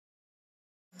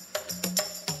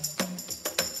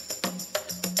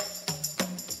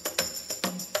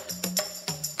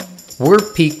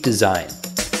We're Peak Design.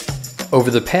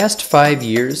 Over the past 5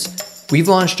 years, we've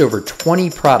launched over 20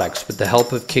 products with the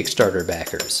help of Kickstarter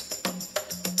backers.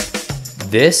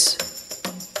 This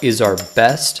is our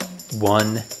best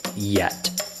one yet.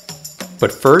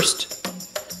 But first,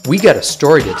 we got a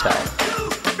story to tell.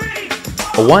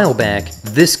 A while back,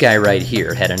 this guy right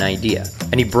here had an idea,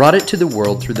 and he brought it to the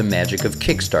world through the magic of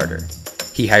Kickstarter.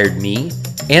 He hired me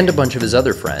and a bunch of his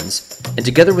other friends, and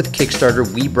together with Kickstarter,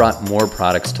 we brought more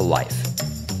products to life.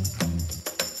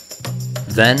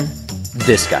 Then,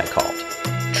 this guy called,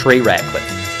 Trey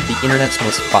Ratcliffe, the internet's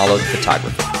most followed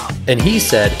photographer. And he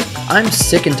said, "I'm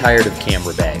sick and tired of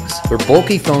camera bags. They're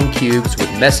bulky foam cubes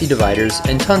with messy dividers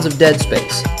and tons of dead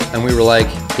space." And we were like,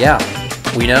 "Yeah,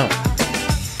 we know."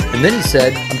 And then he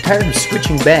said, "I'm tired of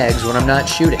switching bags when I'm not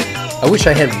shooting. I wish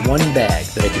I had one bag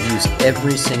that I could use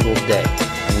every single day."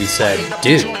 And we said,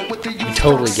 "Dude, we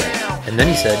totally get it." And then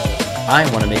he said, "I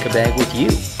want to make a bag with you."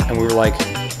 And we were like,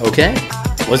 "Okay,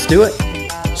 let's do it."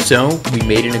 So we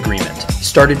made an agreement,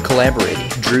 started collaborating,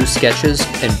 drew sketches,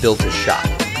 and built a shop.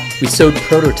 We sewed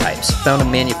prototypes, found a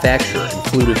manufacturer, and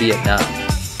flew to Vietnam.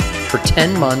 For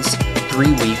 10 months,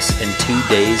 3 weeks, and 2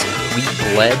 days, we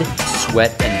bled,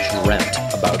 sweat, and dreamt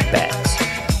about bags.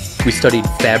 We studied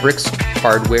fabrics,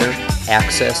 hardware,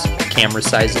 access, camera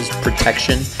sizes,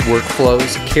 protection,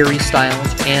 workflows, carry styles,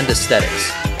 and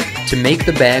aesthetics. To make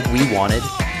the bag we wanted,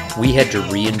 we had to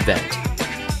reinvent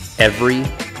every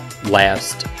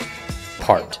last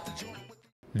part.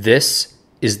 This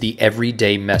is the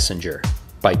Everyday Messenger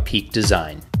by Peak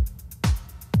Design.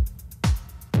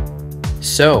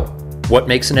 So, what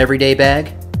makes an everyday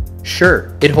bag?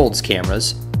 Sure, it holds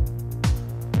cameras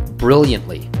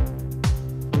brilliantly,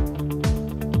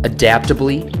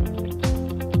 adaptably,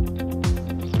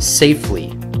 safely,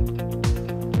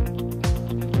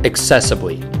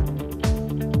 accessibly,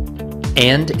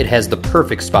 and it has the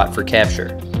perfect spot for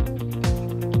capture.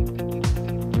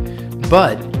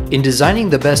 But in designing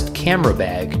the best camera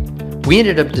bag, we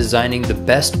ended up designing the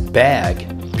best bag,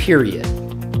 period.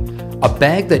 A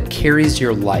bag that carries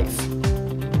your life,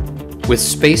 with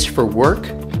space for work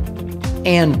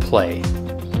and play,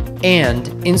 and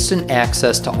instant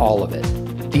access to all of it.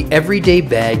 The everyday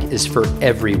bag is for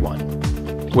everyone,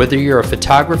 whether you're a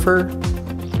photographer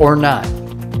or not.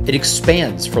 It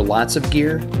expands for lots of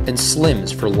gear and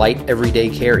slims for light everyday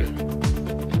carry.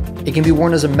 It can be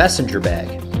worn as a messenger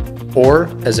bag or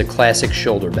as a classic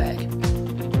shoulder bag.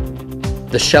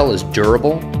 The shell is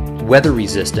durable, weather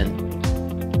resistant,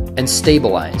 and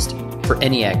stabilized for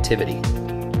any activity.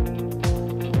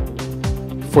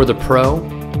 For the pro,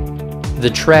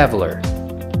 the traveler,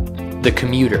 the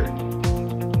commuter,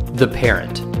 the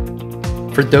parent.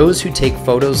 For those who take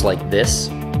photos like this,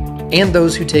 and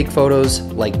those who take photos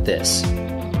like this.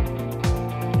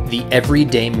 The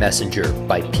Everyday Messenger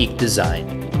by Peak Design.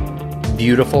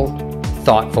 Beautiful,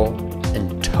 thoughtful,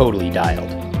 and totally dialed.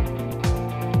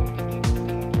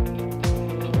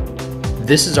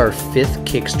 This is our 5th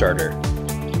Kickstarter.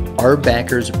 Our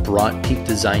backers brought Peak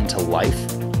Design to life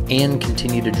and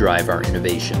continue to drive our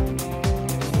innovation.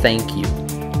 Thank you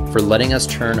for letting us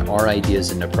turn our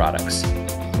ideas into products.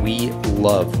 We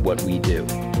love what we do.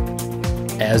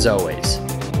 As always,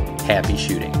 happy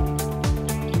shooting.